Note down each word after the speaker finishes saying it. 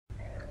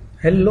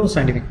Hello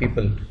scientific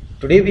people.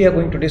 Today we are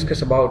going to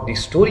discuss about the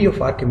story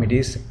of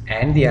Archimedes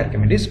and the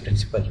Archimedes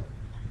Principle.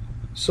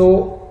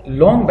 So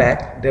long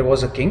back there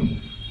was a king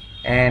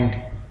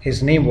and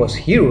his name was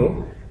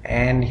Hero,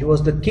 and he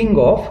was the king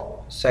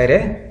of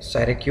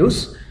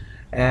Syracuse,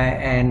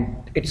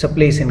 and it's a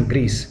place in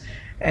Greece.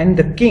 And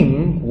the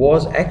king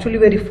was actually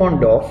very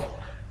fond of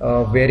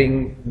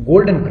wearing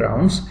golden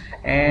crowns,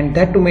 and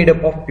that too made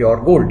up of pure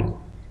gold.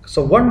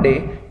 So one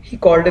day he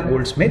called a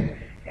goldsmith,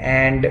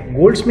 and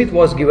goldsmith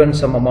was given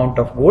some amount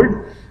of gold,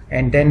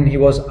 and then he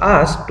was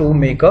asked to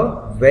make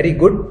a very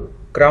good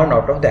crown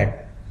out of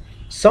that.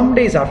 Some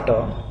days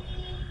after,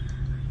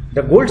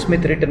 the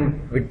goldsmith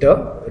returned with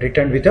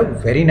a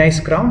very nice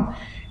crown,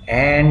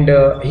 and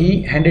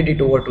he handed it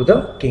over to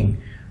the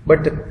king.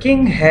 But the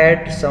king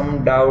had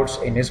some doubts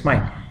in his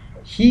mind.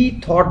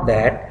 He thought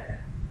that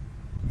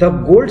the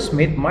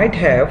goldsmith might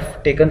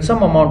have taken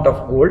some amount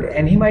of gold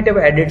and he might have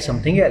added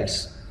something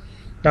else.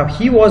 Now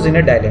he was in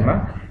a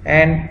dilemma,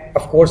 and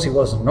of course he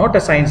was not a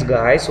science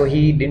guy, so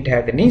he didn't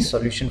have any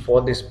solution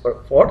for this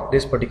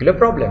particular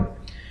problem.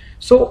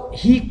 So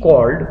he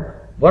called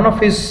one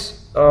of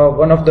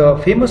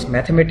the famous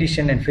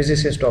mathematician and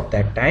physicist of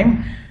that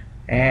time,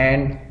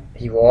 and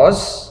he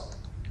was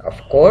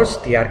of course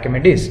the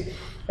Archimedes.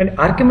 And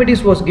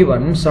Archimedes was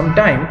given some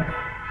time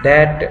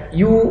that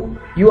you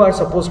are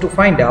supposed to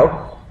find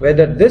out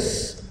whether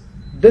this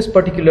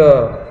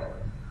particular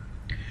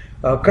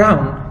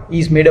crown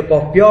is made up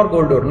of pure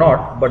gold or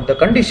not, but the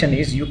condition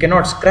is you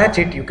cannot scratch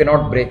it, you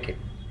cannot break it.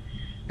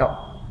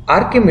 Now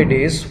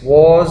Archimedes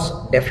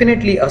was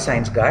definitely a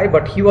science guy,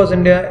 but he was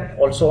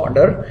also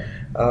under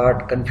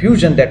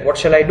confusion that what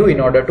shall I do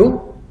in order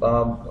to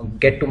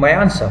get to my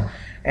answer.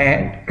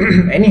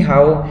 And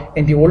anyhow,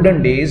 in the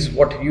olden days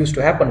what used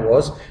to happen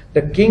was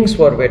the kings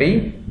were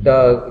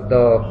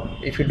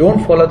if you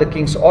don't follow the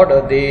king's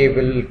order, they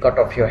will cut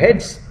off your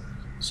heads.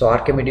 So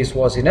Archimedes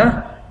was in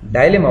a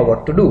dilemma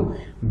what to do.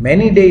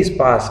 Many days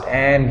passed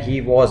and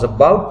he was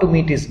about to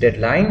meet his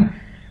deadline.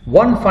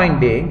 One fine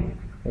day,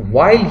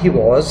 while he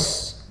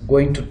was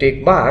going to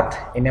take bath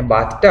in a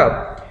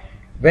bathtub,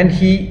 when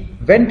he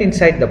went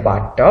inside the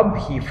bathtub,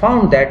 he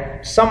found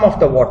that some of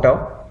the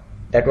water,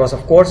 that was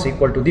of course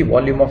equal to the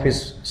volume of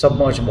his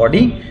submerged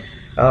body,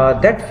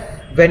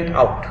 that went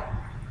out.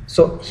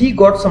 So he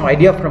got some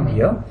idea from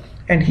here,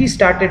 and he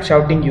started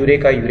shouting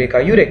 "Eureka,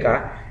 Eureka,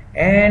 Eureka!"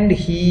 and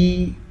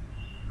he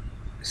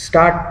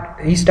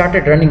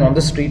started running on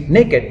the street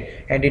naked,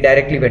 and he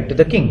directly went to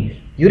the king.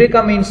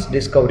 Eureka means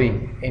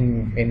discovery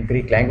in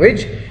Greek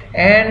language,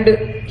 and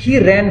he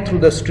ran through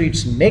the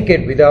streets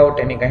naked without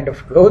any kind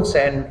of clothes,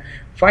 and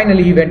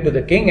finally he went to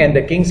the king, and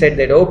the king said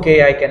that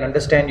okay, I can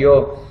understand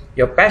your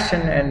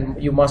passion,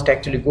 and you must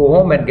actually go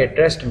home and get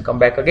dressed and come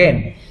back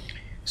again.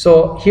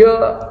 So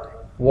here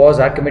was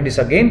Archimedes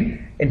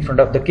again in front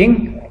of the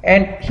king,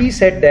 and he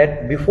said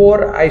that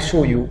before I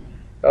show you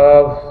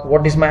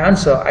what is my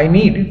answer, I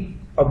need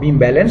a beam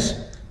balance.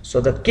 So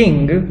the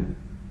king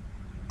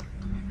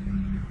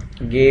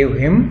gave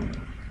him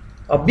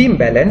a beam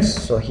balance.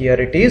 So here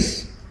it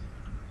is.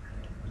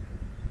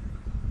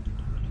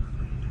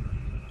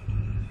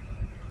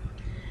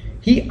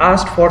 He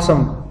asked for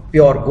some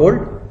pure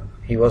gold.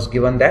 He was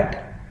given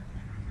that.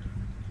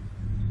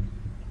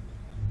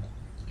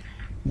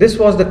 This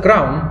was the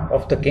crown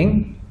of the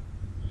king,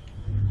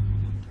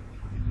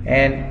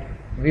 and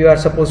we are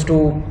supposed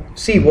to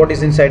see what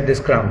is inside this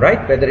crown,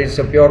 right? Whether it's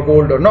a pure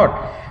gold or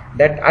not,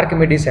 that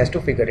Archimedes has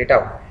to figure it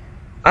out.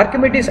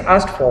 Archimedes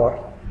asked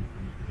for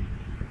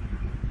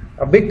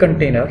a big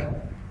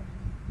container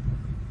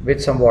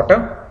with some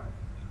water.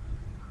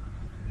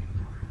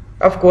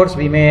 Of course,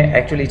 we may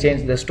actually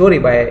change the story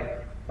by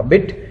a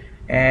bit,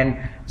 and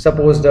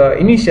suppose the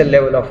initial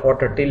level of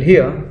water till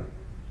here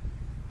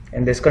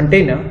in this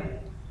container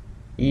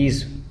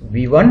is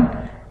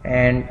V1,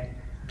 and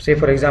say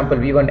for example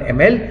V1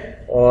 ml,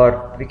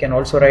 or we can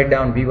also write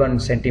down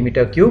V1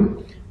 centimeter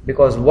cube,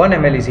 because 1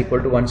 ml is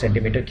equal to 1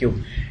 centimeter cube.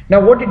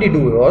 Now what did he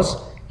do was,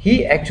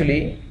 he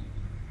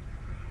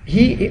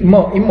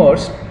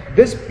immersed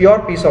this pure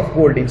piece of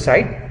gold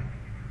inside,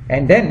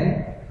 and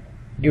then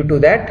due to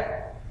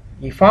that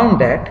he found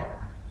that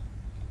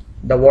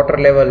the water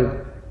level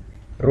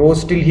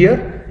rose till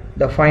here,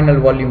 the final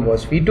volume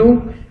was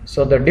V2.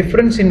 So the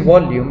difference in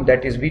volume,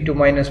 that is V2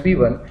 minus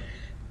V1,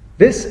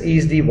 this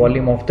is the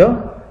volume of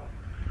the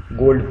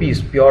gold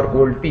piece, pure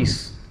gold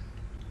piece.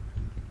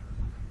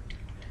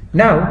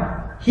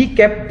 Now he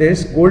kept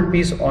this gold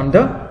piece on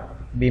the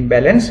beam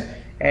balance,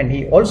 and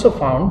he also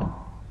found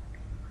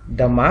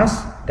the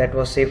mass, that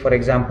was say for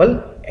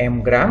example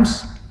m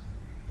grams.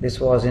 This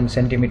was in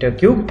centimeter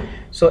cube.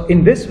 So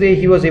in this way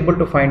he was able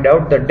to find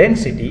out the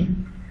density,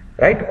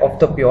 right, of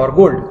the pure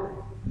gold.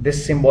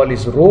 This symbol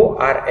is rho,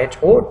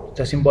 RHO,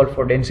 the symbol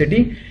for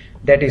density.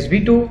 That is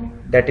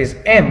V2, that is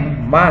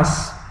m,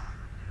 mass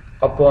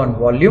upon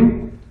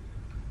volume.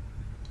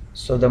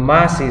 So the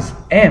mass is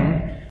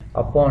m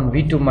upon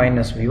V2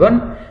 minus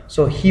V1.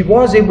 So he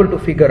was able to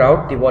figure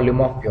out the volume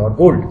of pure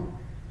gold.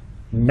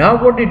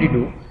 Now what did he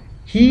do?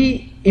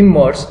 He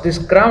immersed this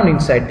crown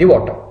inside the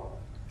water.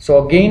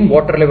 So again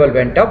water level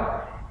went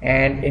up,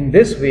 and in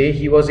this way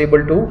he was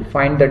able to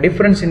find the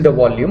difference in the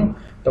volume.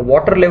 The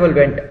water level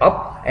went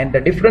up, and the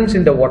difference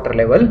in the water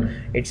level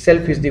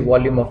itself is the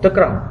volume of the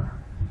crown.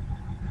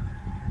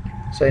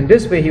 So in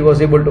this way he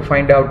was able to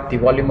find out the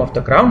volume of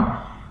the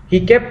crown.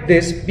 He kept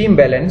this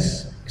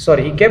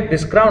he kept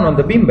this crown on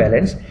the beam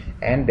balance,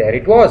 and there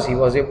it was. He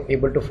was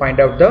able to find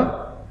out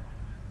the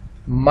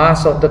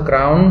mass of the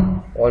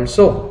crown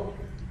also.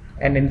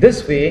 And in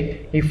this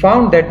way he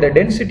found that the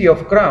density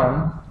of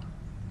crown,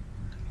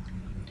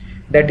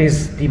 that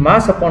is the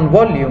mass upon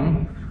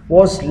volume,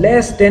 was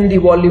less than the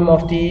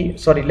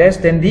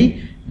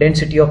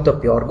density of the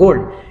pure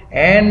gold.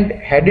 And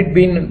had it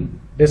been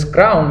this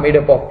crown made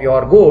up of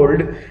pure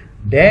gold,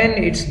 then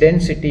its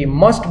density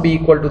must be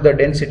equal to the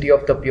density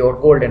of the pure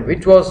gold, and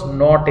which was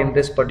not in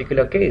this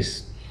particular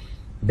case.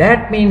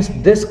 That means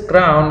this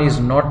crown is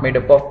not made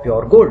up of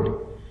pure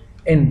gold.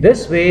 In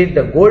this way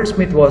the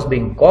goldsmith was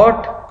being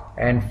caught,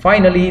 and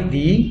finally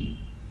the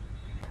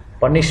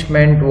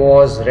punishment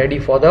was ready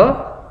for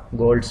the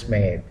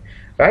goldsmith,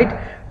 right?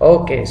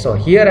 Okay, so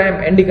here I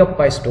am ending up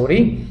my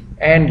story,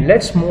 and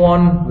let's move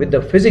on with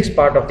the physics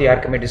part of the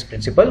Archimedes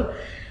principle.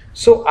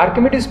 So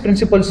Archimedes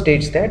principle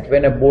states that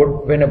when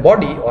a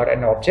body or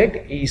an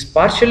object is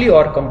partially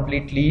or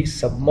completely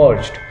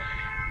submerged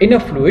in a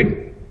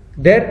fluid,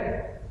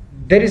 there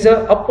is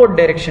a upward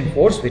direction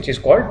force which is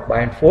called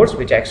buoyant force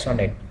which acts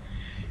on it,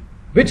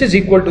 which is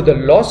equal to the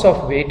loss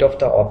of weight of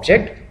the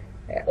object,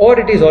 or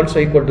it is also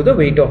equal to the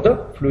weight of the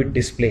fluid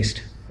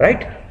displaced,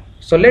 right?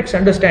 So let's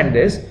understand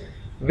this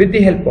with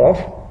the help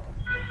of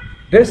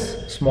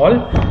this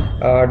small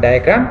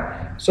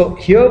diagram. So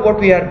here what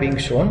we are being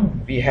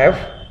shown, we have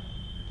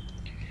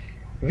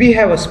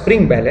a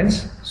spring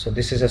balance. So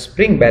this is a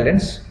spring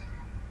balance.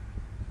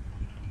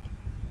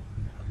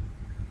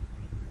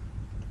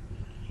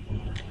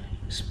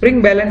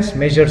 Spring balance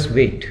measures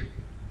weight,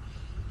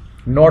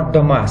 not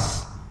the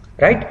mass,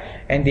 right?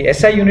 And the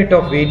SI unit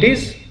of weight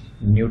is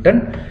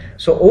Newton.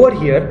 So over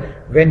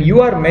here, when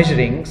you are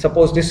measuring,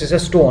 suppose this is a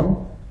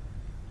stone,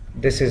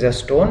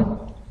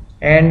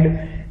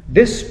 and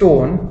this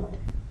stone,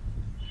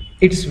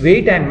 its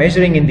weight I am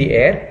measuring in the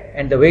air,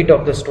 and the weight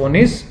of the stone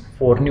is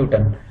 4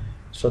 Newton.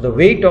 So the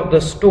weight of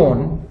the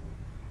stone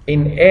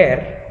in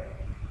air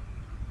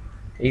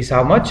is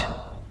how much?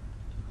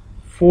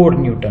 4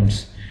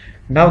 Newtons.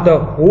 Now the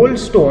whole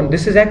stone,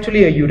 this is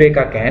actually a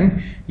Eureka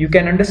can. You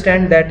can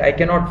understand that I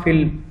cannot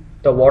fill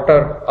the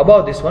water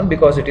above this one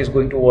because it is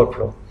going to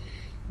overflow.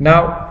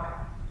 Now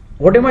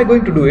what am I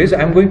going to do is,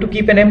 I am going to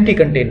keep an empty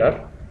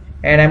container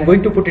and I am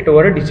going to put it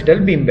over a digital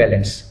beam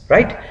balance,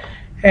 right?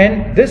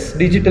 And this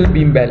digital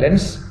beam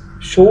balance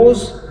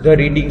shows the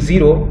reading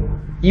 0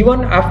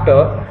 even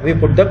after we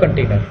put the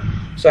container.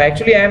 So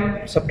actually I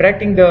am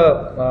subtracting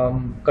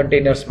the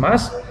container's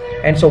mass,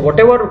 and so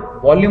whatever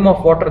volume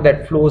of water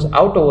that flows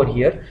out over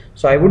here,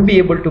 so I would be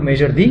able to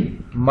measure the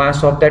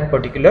mass of that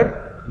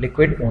particular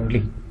liquid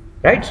only,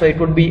 right? So it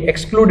would be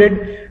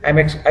excluded,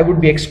 I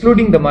would be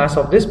excluding the mass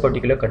of this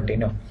particular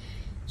container.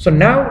 So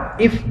now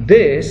if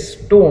this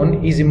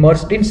stone is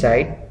immersed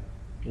inside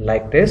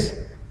like this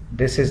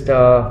is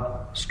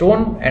the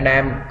stone and I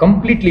am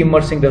completely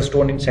immersing the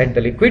stone inside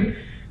the liquid.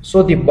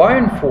 So the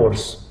buoyant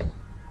force,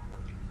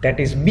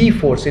 that is B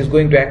force, is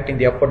going to act in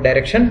the upward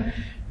direction,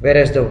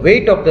 whereas the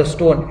weight of the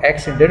stone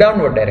acts in the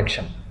downward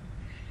direction.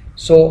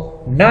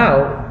 So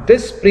now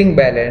this spring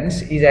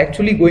balance is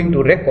actually going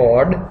to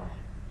record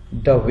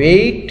the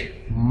weight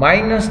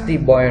minus the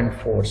buoyant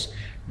force,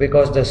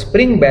 because the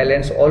spring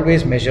balance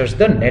always measures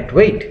the net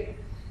weight.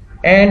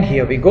 And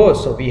here we go.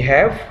 So we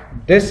have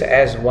this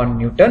as 1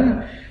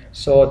 Newton.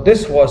 So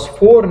this was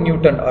 4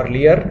 Newton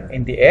earlier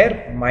in the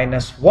air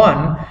minus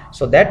 1.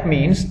 So that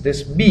means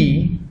this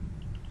B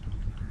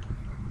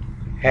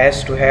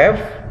has to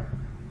have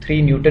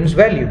 3 Newton's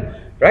value,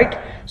 right?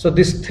 So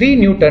this 3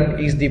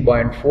 Newton is the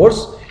buoyant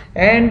force,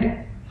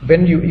 and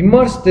when you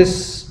immerse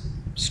this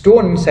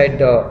stone inside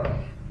the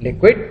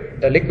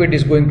liquid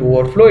is going to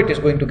overflow, it is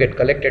going to get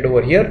collected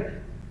over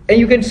here, and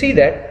you can see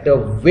that the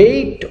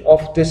weight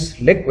of this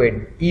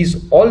liquid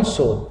is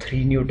also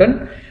 3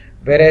 Newton,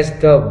 whereas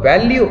the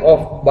value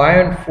of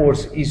buoyant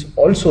force is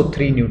also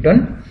 3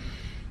 Newton.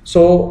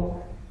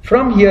 So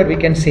from here we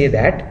can say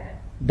that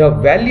the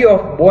value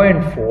of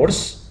buoyant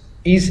force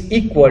is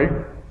equal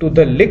to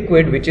the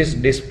liquid which is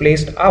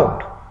displaced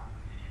out.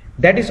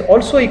 That is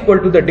also equal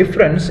to the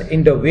difference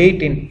in the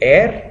weight in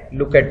air.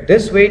 Look at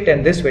this weight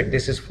and this weight.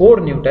 This is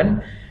 4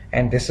 Newton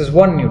and this is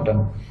 1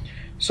 Newton.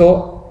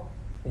 So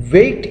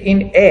weight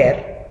in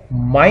air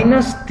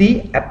minus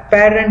the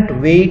apparent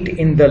weight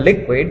in the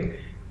liquid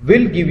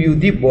will give you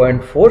the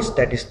buoyant force,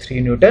 that is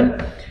 3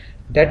 Newton.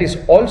 That is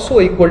also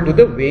equal to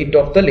the weight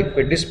of the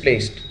liquid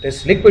displaced.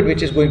 This liquid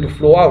which is going to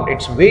flow out,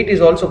 its weight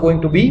is also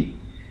going to be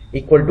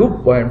equal to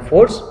buoyant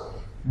force,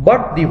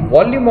 but the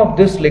volume of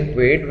this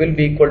liquid will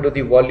be equal to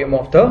the volume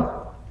of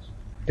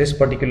this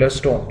particular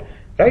stone,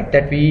 right?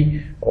 That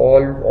we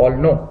all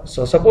know.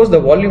 So suppose the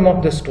volume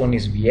of the stone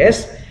is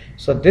Vs.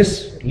 So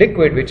this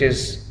liquid which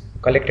is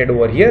collected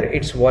over here,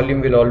 its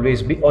volume will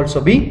always be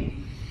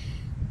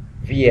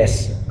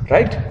Vs,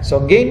 right?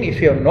 So again,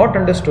 if you have not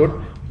understood,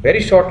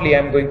 very shortly I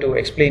am going to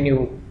explain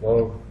you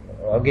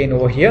again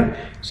over here.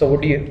 So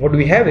what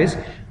we have is,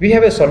 we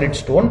have a solid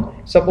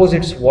stone. Suppose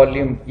its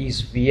volume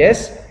is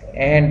Vs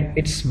and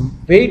its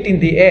weight in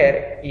the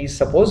air is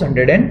suppose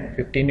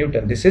 150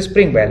 Newton. This is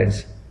spring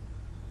balance.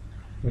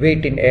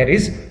 Weight in air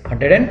is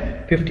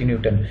 150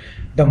 Newton.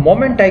 The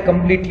moment I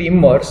completely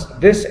immerse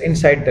this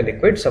inside the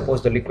liquid,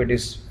 suppose the liquid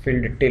is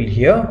filled till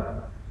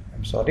here,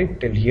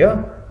 till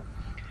here.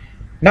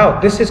 Now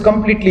this is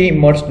completely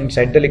immersed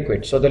inside the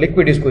liquid. So the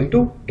liquid is going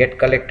to get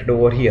collected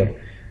over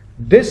here.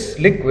 This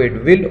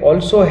liquid will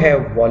also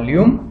have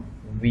volume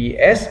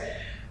Vs,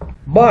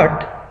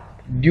 but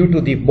due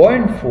to the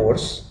buoyant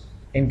force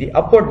in the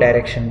upward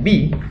direction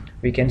B,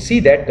 we can see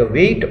that the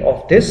weight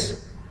of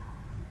this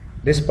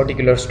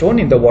particular stone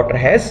in the water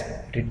has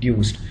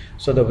reduced.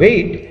 So the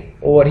weight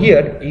over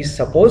here is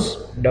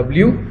suppose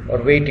W,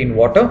 or weight in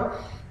water.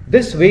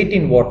 This weight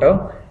in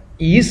water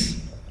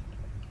is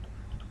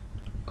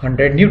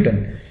 100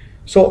 Newton.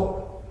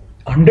 So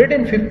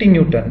 150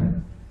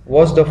 Newton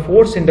was the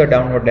force in the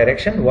downward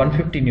direction,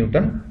 150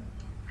 Newton,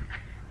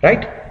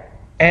 right?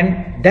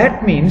 And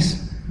that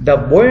means the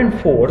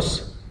buoyant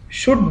force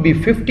should be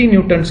 50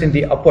 Newtons in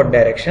the upward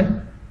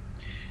direction.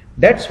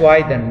 That's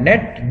why the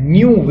net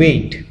new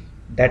weight,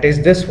 that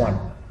is this one,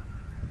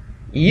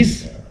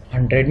 is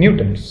 100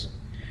 Newtons.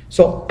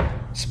 So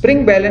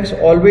spring balance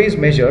always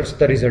measures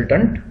the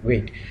resultant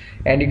weight,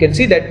 and you can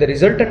see that the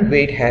resultant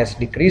weight has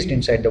decreased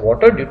inside the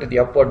water due to the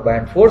upward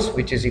buoyant force,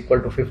 which is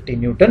equal to 50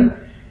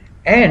 Newton,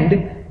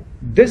 and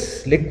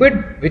this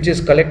liquid which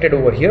is collected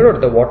over here, or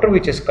the water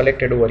which is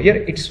collected over here,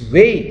 its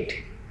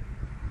weight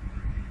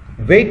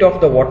of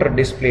the water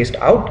displaced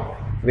out,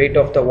 weight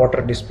of the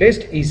water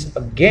displaced is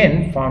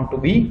again found to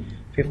be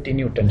 50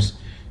 Newtons.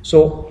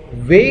 So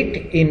weight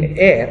in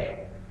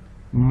air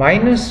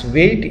minus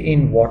weight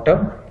in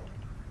water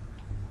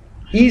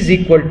is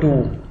equal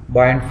to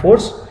buoyant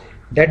force,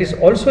 that is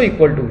also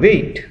equal to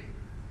weight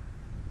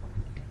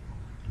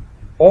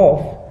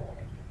of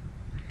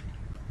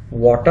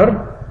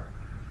water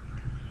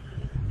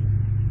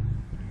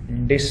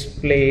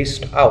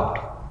displaced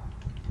out.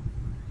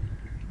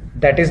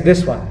 That is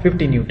this one,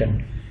 50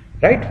 Newton,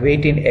 right?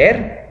 Weight in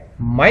air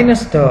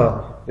minus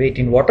the weight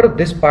in water.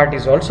 This part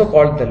is also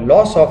called the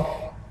loss of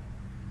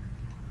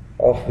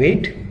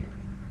weight.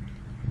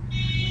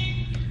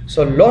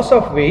 So loss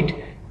of weight,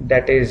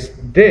 that is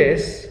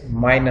this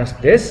minus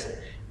this,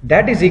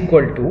 that is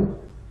equal to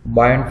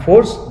buoyant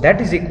force,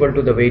 that is equal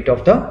to the weight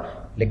of the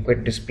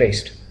liquid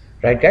displaced,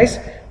 right guys?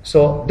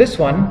 So this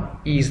one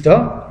is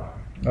the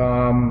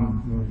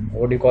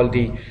what do you call,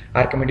 the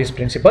Archimedes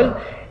principle.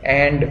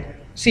 And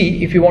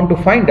see, if you want to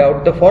find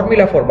out the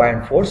formula for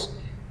buoyant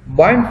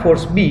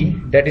force B,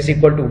 that is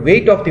equal to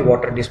weight of the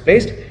water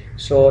displaced.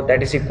 So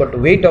that is equal to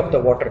weight of the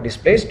water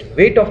displaced.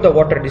 Weight of the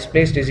water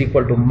displaced is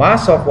equal to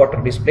mass of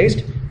water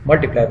displaced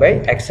multiplied by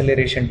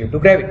acceleration due to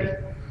gravity.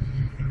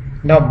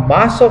 Now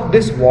mass of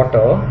this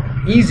water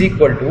is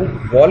equal to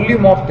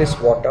volume of this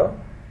water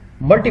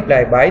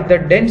multiplied by the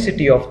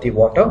density of the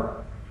water,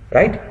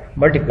 right,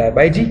 multiplied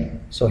by G.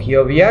 So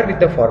here we are with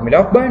the formula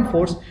of buoyant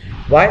force.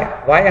 Why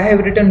I have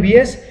written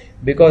Vs?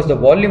 Because the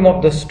volume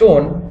of the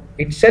stone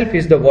itself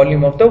is the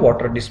volume of the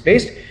water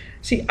displaced.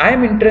 See, I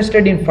am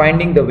interested in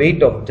finding the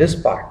weight of this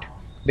part,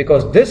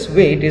 because this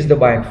weight is the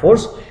buoyant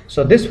force.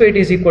 So this weight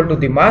is equal to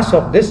the mass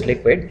of this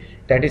liquid,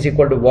 that is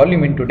equal to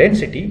volume into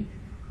density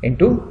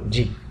into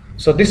G.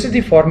 So this is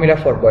the formula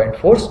for buoyant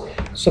force.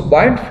 So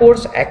buoyant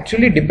force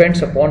actually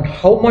depends upon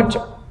how much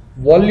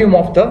volume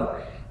of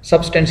the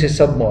substance is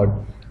submerged.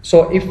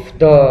 So if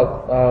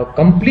the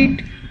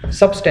complete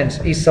substance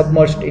is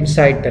submerged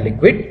inside the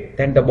liquid,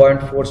 then the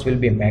buoyant force will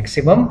be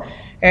maximum,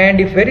 and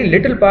if very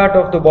little part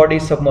of the body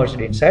is submerged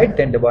inside,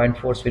 then the buoyant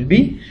force will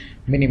be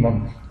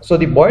minimum. So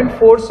the buoyant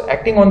force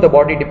acting on the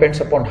body depends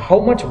upon how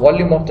much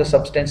volume of the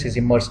substance is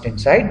immersed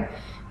inside,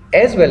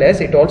 as well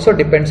as it also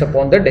depends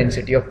upon the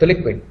density of the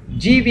liquid.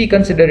 G we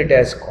consider it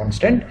as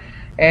constant,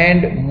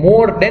 and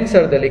more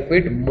denser the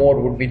liquid, more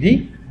would be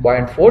the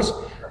buoyant force.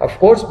 Of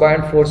course,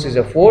 buoyant force is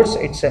a force,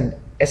 its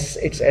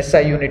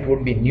SI unit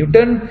would be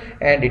Newton,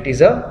 and it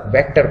is a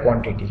vector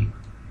quantity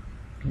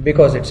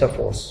because it's a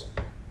force.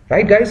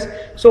 Right guys,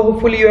 so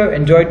hopefully you have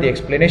enjoyed the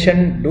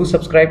explanation. Do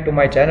subscribe to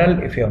my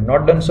channel if you have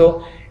not done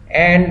so,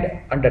 and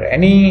under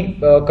any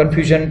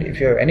confusion, if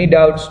you have any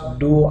doubts,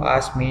 do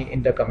ask me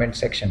in the comment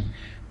section.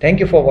 Thank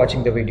you for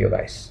watching the video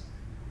guys.